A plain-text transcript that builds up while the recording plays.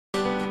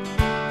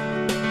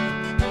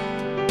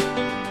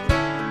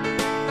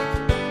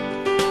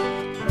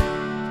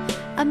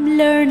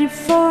learning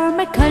for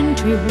my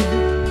country.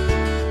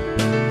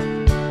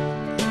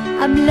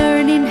 I'm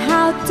learning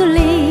how to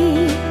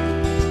live.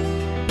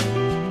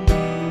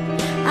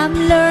 I'm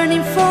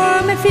learning for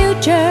my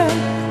future.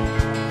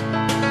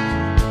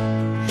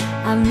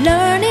 I'm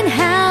learning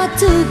how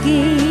to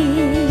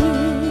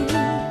give.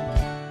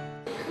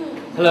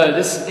 Hello,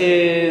 this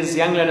is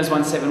Young Learners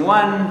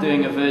 171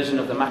 doing a version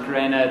of the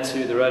Macarena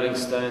to the Rolling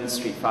Stones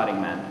Street Fighting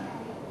Man.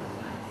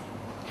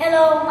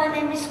 Hello, my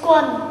name is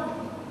Kwon.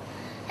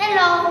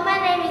 Hello, my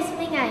name is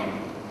Minh Anh.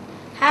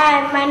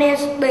 Hi, my name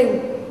is Bình.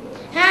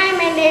 Hi,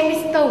 my name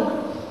is Tùng.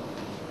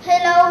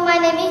 Hello, my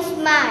name is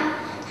Mai.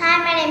 Hi,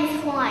 my name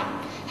is Hoài.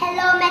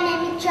 Hello, my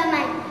name is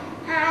Chaman.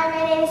 Hi,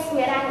 my name is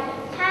Miran.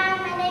 Hi,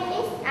 my name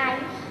is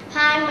Anh.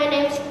 Hi, my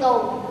name is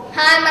Tùng.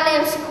 Hi, my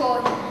name is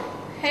Khôi.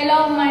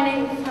 Hello, my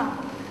name is Phạm.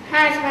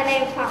 Hi, my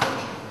name is Phạm.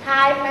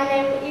 Hi, my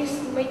name is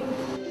Minh.